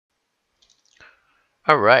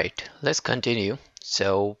Alright, let's continue.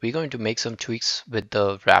 So we're going to make some tweaks with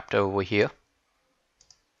the raptor over here.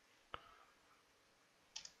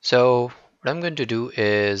 So what I'm going to do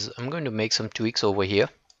is I'm going to make some tweaks over here,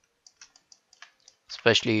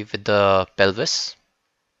 especially with the pelvis.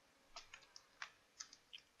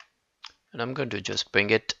 And I'm going to just bring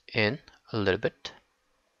it in a little bit.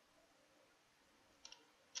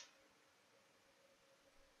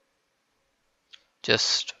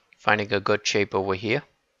 Just finding a good shape over here.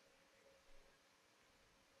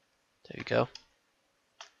 There we go.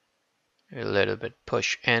 A little bit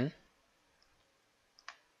push in.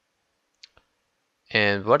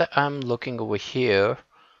 And what I'm looking over here,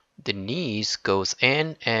 the knees goes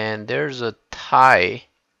in and there's a thigh.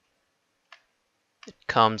 It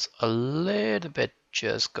comes a little bit,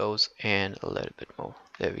 just goes in a little bit more.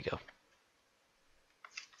 There we go.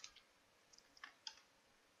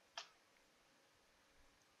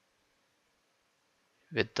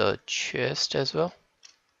 With the chest as well.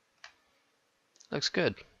 Looks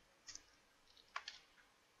good.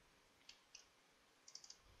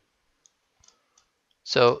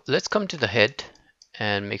 So let's come to the head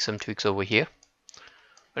and make some tweaks over here.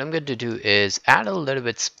 What I'm going to do is add a little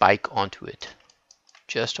bit spike onto it,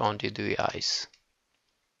 just onto the eyes.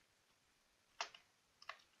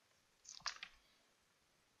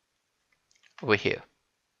 Over here.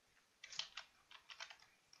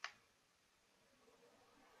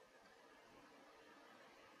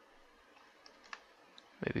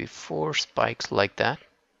 Maybe 4 spikes like that,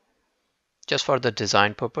 just for the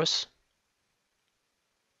design purpose.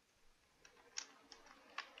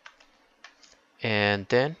 And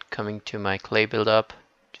then coming to my clay buildup,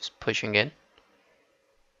 just pushing in.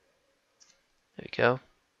 There we go.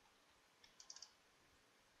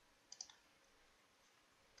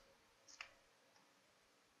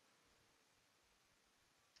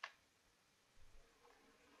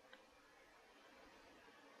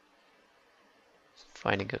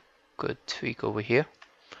 Finding a good tweak over here.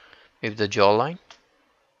 Maybe the jawline.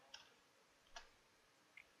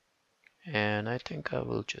 And I think I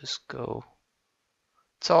will just go.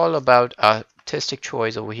 It's all about artistic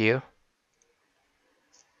choice over here.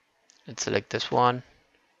 Let's select this one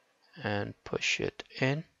and push it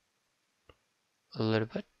in a little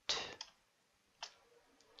bit.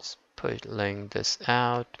 Just pulling this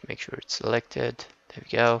out, make sure it's selected. There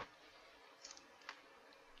we go.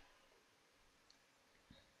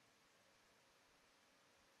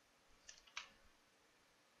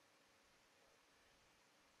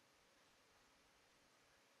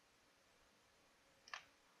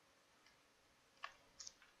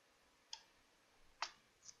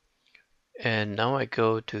 And now I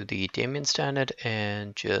go to the Damien standard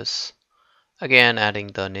and just again adding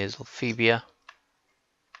the nasal phobia.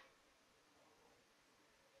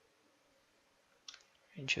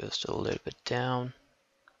 And just a little bit down.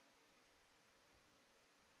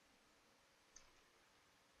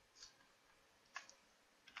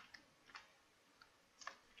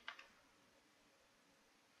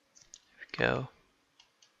 There we go.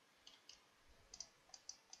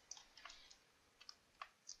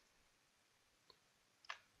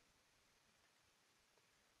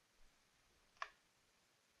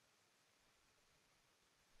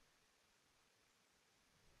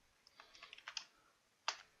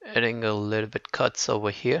 Adding a little bit cuts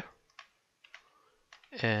over here.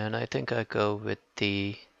 And I think I go with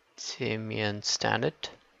the Damien standard.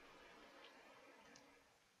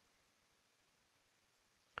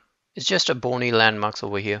 It's just a bony landmarks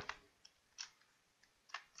over here.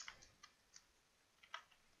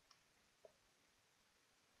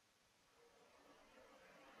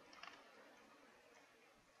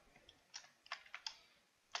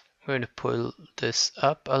 I'm going to pull this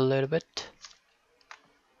up a little bit.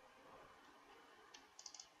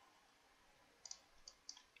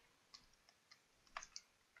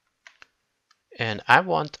 And I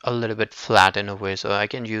want a little bit flat in a way, so I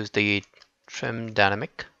can use the trim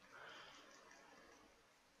dynamic.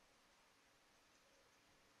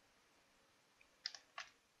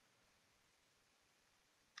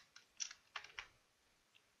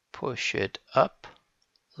 Push it up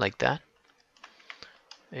like that.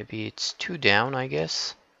 Maybe it's too down, I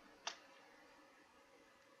guess.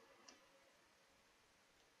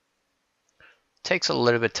 Takes a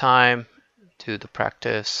little bit of time to the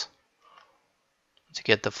practice to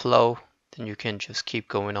get the flow, then you can just keep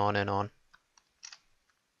going on and on.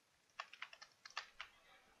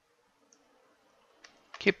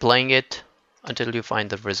 Keep playing it until you find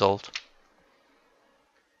the result.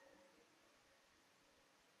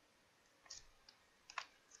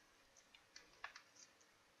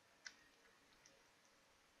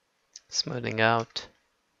 Smoothing out.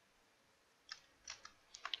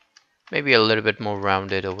 Maybe a little bit more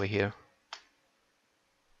rounded over here.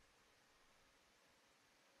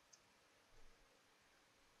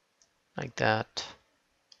 Like that.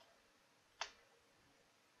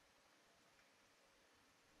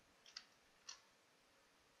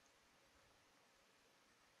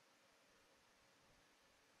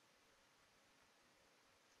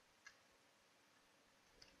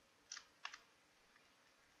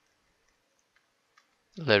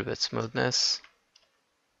 A little bit smoothness.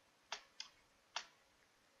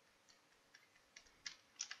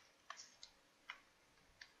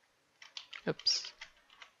 Oops.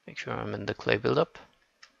 Make sure I'm in the clay buildup.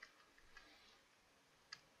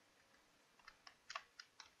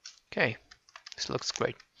 Okay, this looks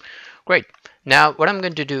great. Great. Now what I'm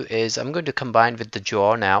going to do is I'm going to combine with the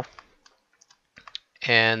jaw now.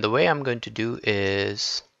 And the way I'm going to do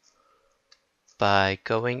is by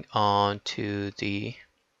going on to the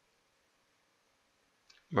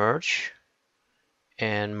merge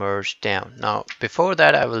and merge down. Now before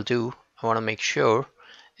that I want to make sure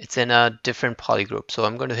it's in a different polygroup. So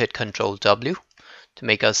I'm going to hit Control W to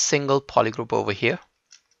make a single polygroup over here.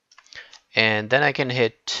 And then I can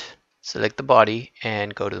select the body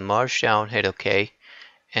and go to the merge down, hit OK.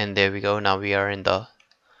 And there we go. Now we are in the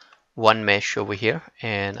one mesh over here,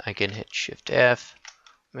 and I can hit Shift F.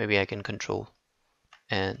 Maybe I can Control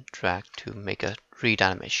and drag to make a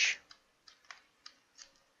redynamish.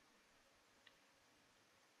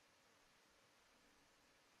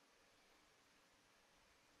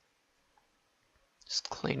 Just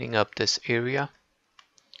cleaning up this area.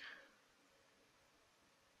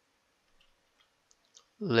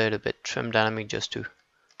 Little bit trim dynamic just to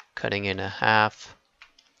cutting in a half.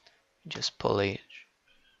 Just pull it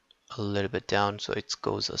a little bit down so it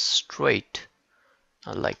goes a straight,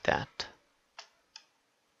 not like that.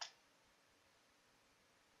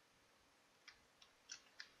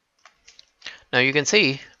 Now you can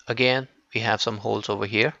see again we have some holes over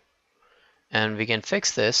here, and we can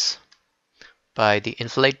fix this by the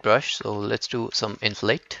inflate brush. So let's do some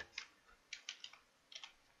inflate.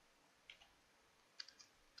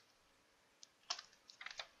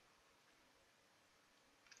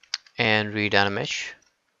 And redynamish.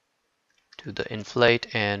 To the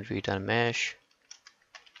inflate and redynamish.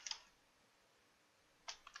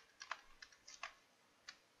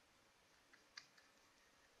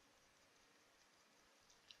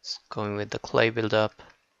 Going with the clay buildup.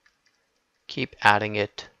 Keep adding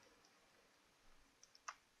it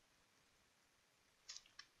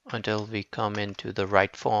until we come into the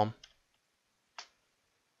right form.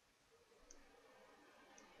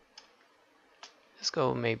 Let's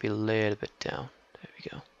go maybe a little bit down. There we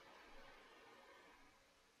go.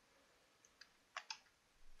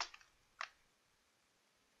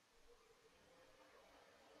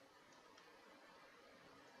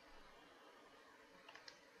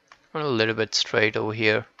 Run a little bit straight over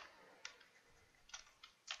here.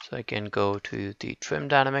 So I can go to the trim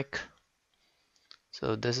dynamic.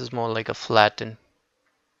 So this is more like a flatten.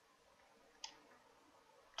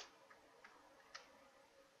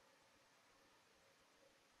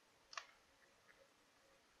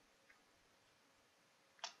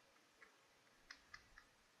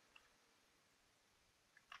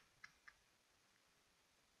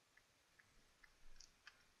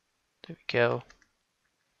 There we go.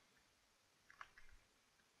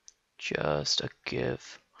 Just to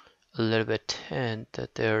give a little bit hint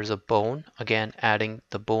that there's a bone. Again, adding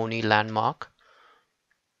the bony landmark.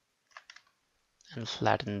 And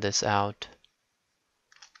flatten this out.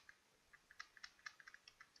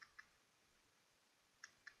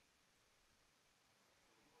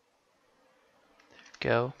 There we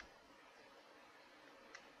go.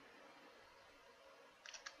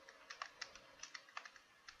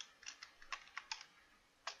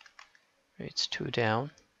 It's 2 down.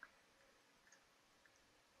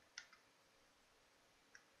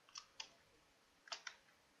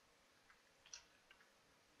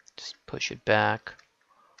 Just push it back.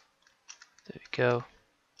 There we go.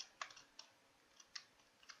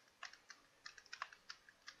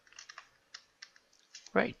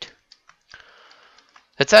 Right.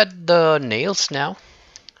 Let's add the nails now.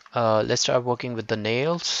 Let's start working with the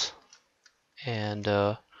nails. And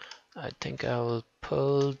I think I will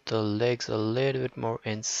pull the legs a little bit more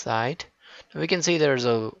inside. Now we can see there's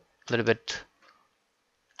a little bit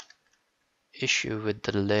issue with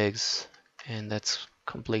the legs, and that's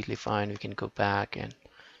completely fine. We can go back and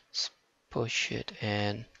push it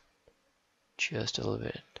in just a little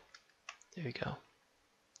bit. There we go.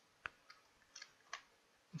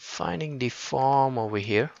 Finding the form over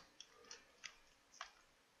here.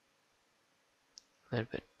 A little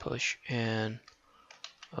bit push in.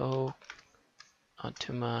 Oh, not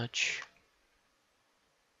too much.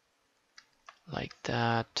 Like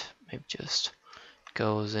that. Maybe just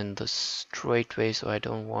goes in the straight way, so I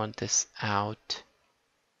don't want this out.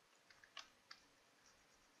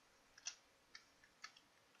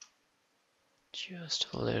 Just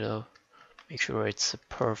a little. Make sure it's a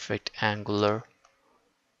perfect angular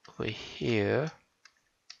over here.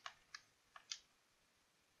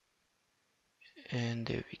 And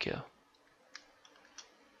there we go.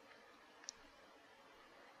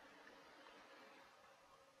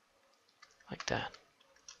 Like that.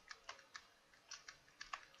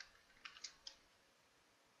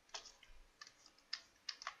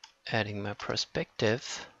 Adding my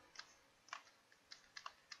perspective.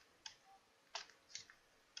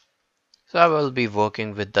 So I will be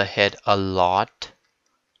working with the head a lot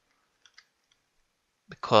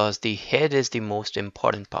because the head is the most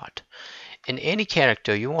important part. In any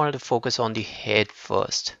character, you want to focus on the head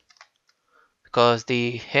first because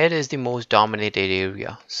the head is the most dominated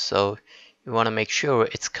area. So you want to make sure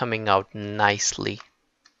it's coming out nicely.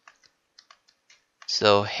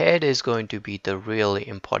 So head is going to be the really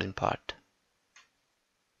important part.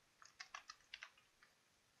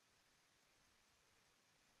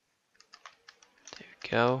 There we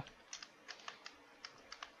go.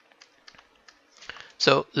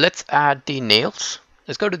 So let's add the nails.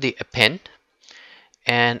 Let's go to the append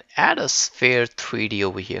and add a sphere 3D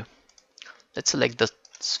over here. Let's select the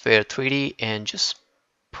sphere 3D and just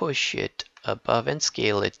push it above and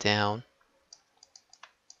scale it down.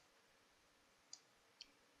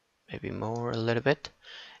 Maybe more a little bit.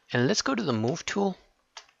 And let's go to the move tool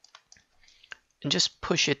and just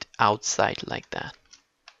push it outside like that.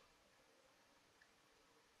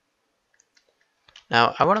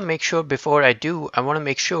 Now I want to make sure before I do, I want to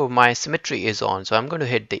make sure my symmetry is on. So I'm going to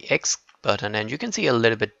hit the X button and you can see a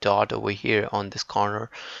little bit dot over here on this corner.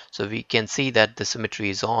 So we can see that the symmetry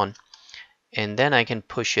is on. And then I can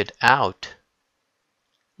push it out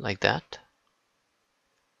like that.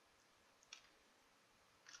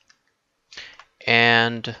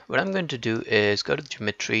 And what I'm going to do is go to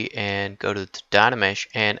geometry and go to the data mesh,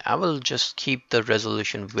 and I will just keep the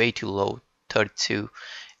resolution way too low, 32,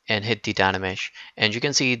 and hit the data mesh. And you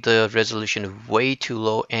can see the resolution is way too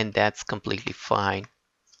low, and that's completely fine.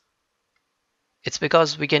 It's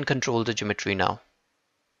because we can control the geometry now.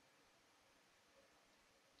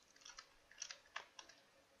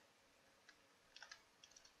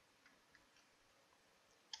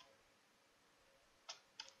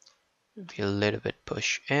 Maybe a little bit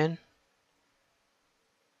push in.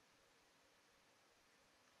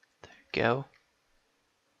 There we go.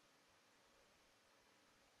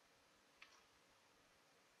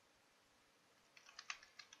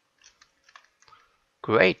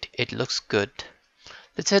 Great, it looks good.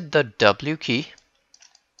 Let's hit the W key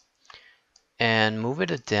and move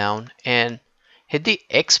it down and hit the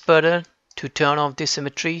X button to turn off the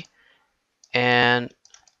symmetry. And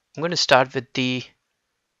I'm going to start with the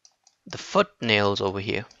foot nails over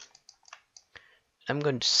here. I'm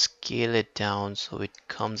going to scale it down so it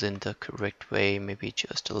comes in the correct way, maybe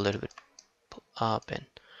just a little bit up and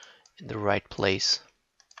in the right place.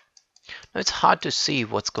 Now it's hard to see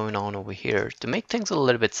what's going on over here. To make things a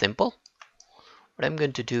little bit simple, what I'm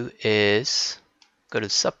going to do is go to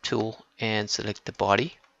subtool and select the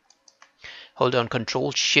body. Hold down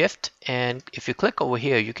Control Shift, and if you click over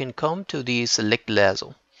here, you can come to the select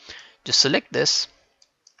lasso. Just select this,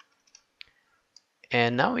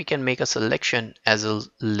 and now we can make a selection as a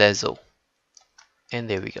lasso. And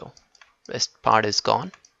there we go. Rest part is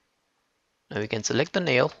gone. Now we can select the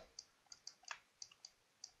nail.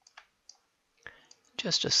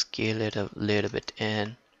 Just to scale it a little bit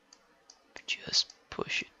in. Just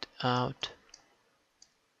push it out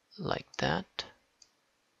like that.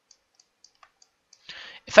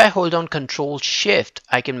 If I hold on Control Shift,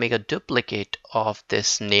 I can make a duplicate of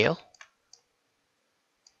this nail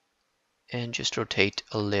and just rotate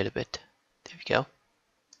a little bit. There we go.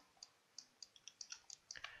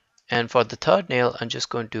 And for the third nail, I'm just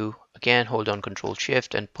going to again hold on Control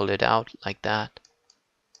Shift and pull it out like that.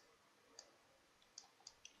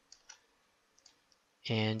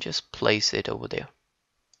 And just place it over there.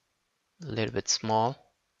 A little bit small.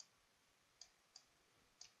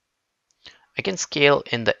 I can scale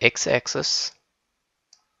in the X-axis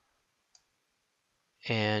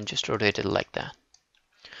and just rotate it like that.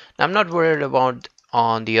 Now I'm not worried about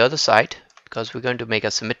on the other side because we're going to make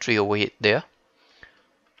a symmetry over there.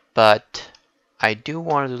 But I do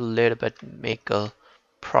want to a little bit make a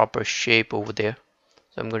proper shape over there.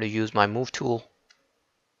 So I'm going to use my move tool.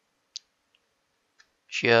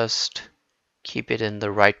 Just keep it in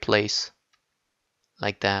the right place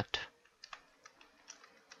like that.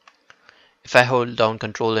 If I hold down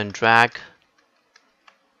Control and drag,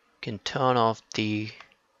 you can turn off the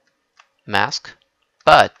mask.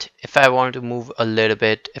 But if I want to move a little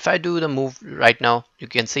bit, if I do the move right now, you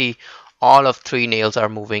can see all of 3 nails are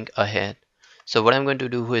moving ahead. So what I'm going to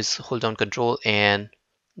do is hold down Control and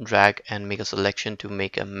drag and make a selection to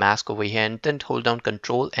make a mask over here, and then hold down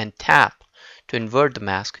Control and tap to invert the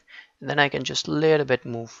mask. And then I can just a little bit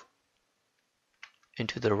move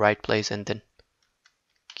into the right place, and then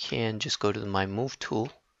can just go to my move tool,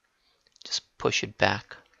 just push it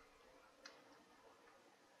back.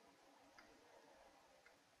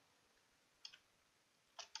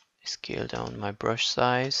 Scale down my brush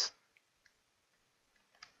size.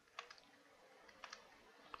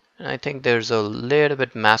 And I think there's a little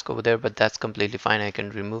bit mask over there, but that's completely fine. I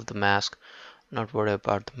can remove the mask, not worry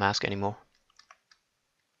about the mask anymore.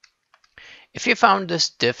 If you found this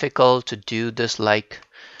difficult to do this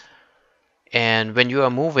and when you are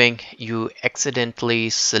moving you accidentally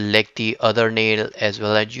select the other nail as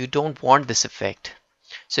well, and you don't want this effect,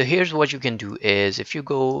 so here's what you can do is if you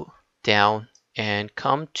go down and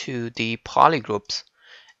come to the polygroups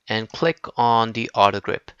and click on the auto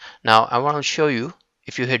grip. Now I want to show you,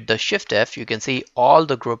 if you hit the Shift F, you can see all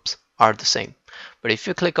the groups are the same, but if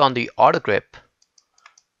you click on the auto grip,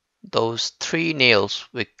 those 3 nails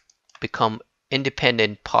will become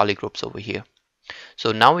independent polygroups over here.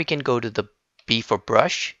 So now we can go to the B for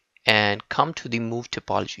brush and come to the move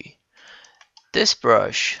topology. This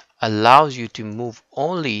brush allows you to move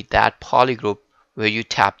only that polygroup where you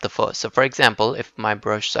tap the first. So for example, if my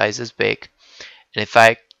brush size is big and if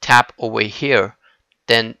I tap over here,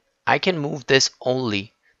 then I can move this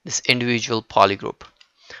only, this individual polygroup.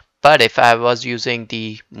 But if I was using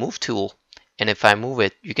the move tool and if I move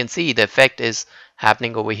it, you can see the effect is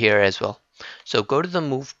happening over here as well. So go to the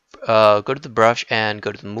move, go to the brush and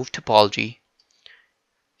go to the move topology,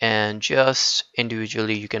 and just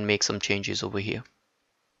individually you can make some changes over here.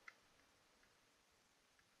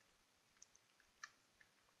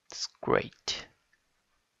 It's great,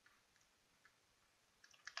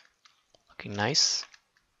 looking nice.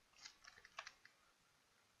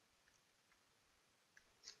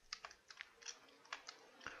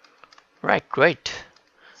 Right, great.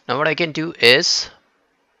 Now what I can do is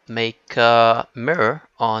make a mirror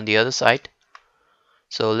on the other side.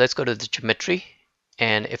 So let's go to the geometry,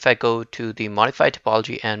 and if I go to the modify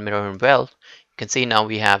topology and mirror and weld, you can see now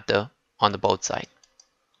we have the on the both side.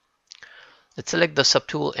 Let's select the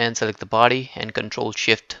subtool and select the body and Control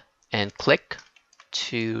Shift and click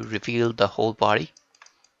to reveal the whole body.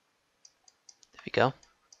 There we go.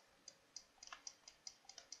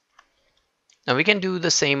 Now we can do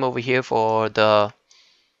the same over here for the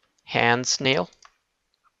hands nail.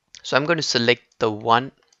 So I'm going to select the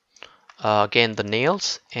one again the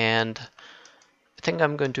nails, and I think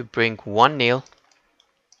I'm going to bring one nail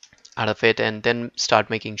out of it and then start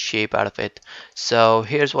making shape out of it. So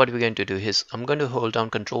here's what we're going to do is I'm going to hold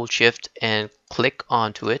down Control Shift and click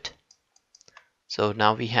onto it. So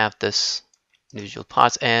now we have this individual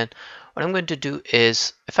parts, and what I'm going to do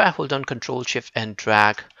is if I hold down Control Shift and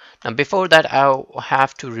drag, now before that I'll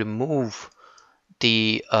have to remove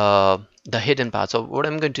the hidden part. So what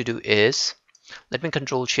I'm going to do is let me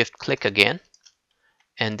Control Shift click again,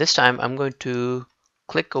 and this time I'm going to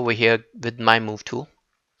click over here with my move tool,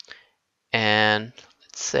 and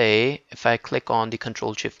let's say if I click on the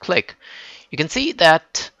Control Shift click, you can see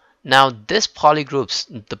that now this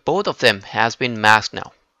polygroups, the both of them has been masked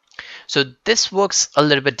now. So this works a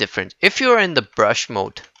little bit different. If you're in the brush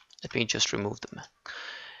mode, let me just remove them,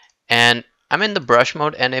 and I'm in the brush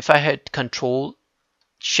mode, and if I hit Control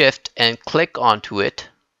Shift and click onto it,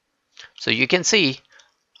 so you can see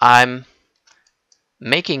I'm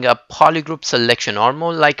making a polygroup selection or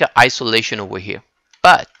more like an isolation over here.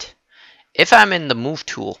 But if I'm in the move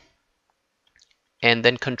tool and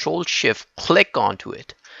then Control Shift click onto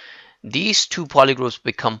it, these 2 polygroups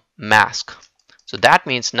become masked. So that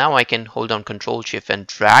means now I can hold down Control Shift and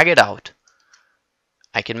drag it out.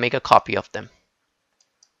 I can make a copy of them.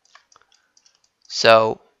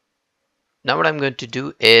 So now what I'm going to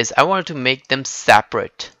do is I want to make them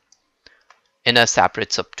separate in a separate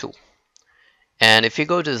subtool. And if you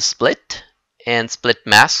go to the split and split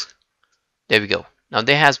mask, there we go. Now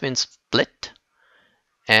they has been split,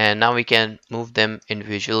 and now we can move them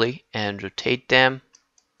individually and rotate them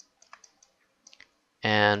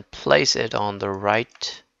and place it on the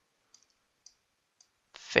right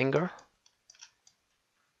finger.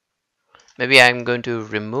 Maybe I'm going to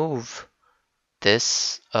remove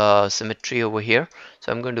this symmetry over here.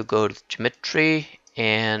 So I'm going to go to geometry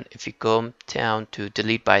and if you go down to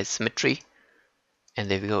delete by symmetry, and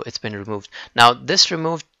there we go, it's been removed. Now this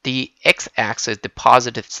removed the x-axis, the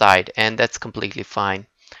positive side, and that's completely fine.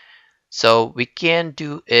 So we can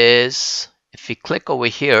do is, if we click over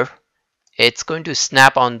here, it's going to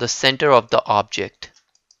snap on the center of the object,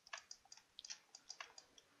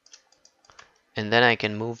 and then I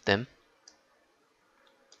can move them,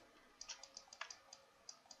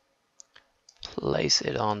 place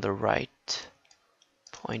it on the right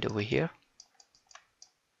point over here,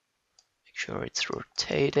 make sure it's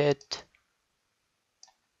rotated,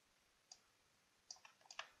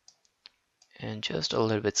 and just a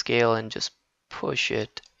little bit scale and just push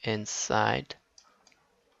it inside,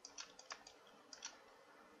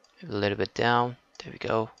 a little bit down, there we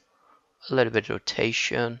go, a little bit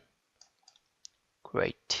rotation,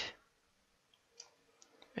 great,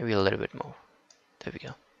 maybe a little bit more, there we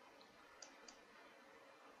go.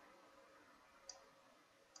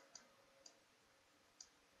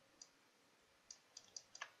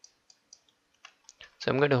 So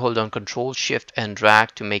I'm going to hold on Control Shift and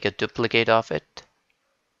drag to make a duplicate of it.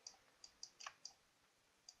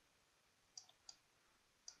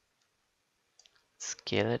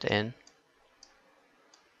 Scale it in.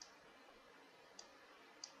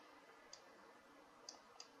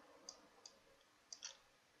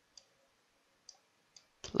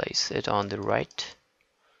 Place it on the right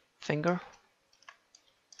finger.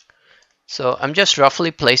 So I'm just roughly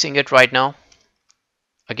placing it right now.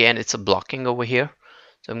 Again, it's a blocking over here.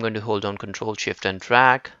 So I'm going to hold on Control Shift and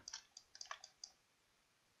drag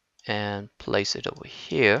and place it over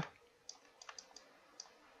here.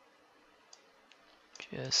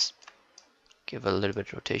 Just give a little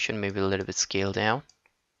bit rotation, maybe a little bit scale down.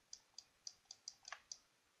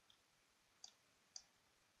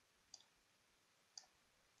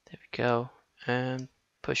 There we go, and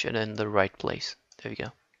push it in the right place. There we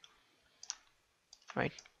go.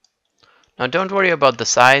 Right. Now don't worry about the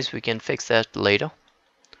size, we can fix that later.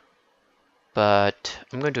 But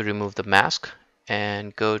I'm going to remove the mask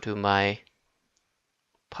and go to my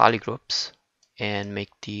polygroups and make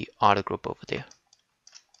the auto group over there.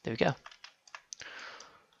 There we go.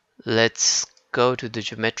 Let's go to the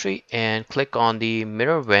geometry and click on the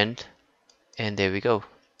mirror vent, and there we go.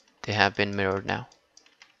 They have been mirrored now.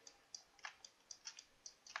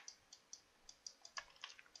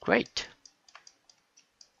 Great.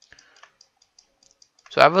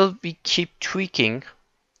 So I will be keep tweaking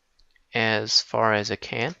as far as I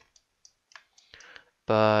can,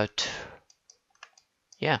 but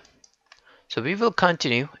yeah, so we will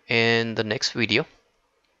continue in the next video,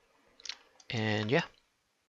 and yeah.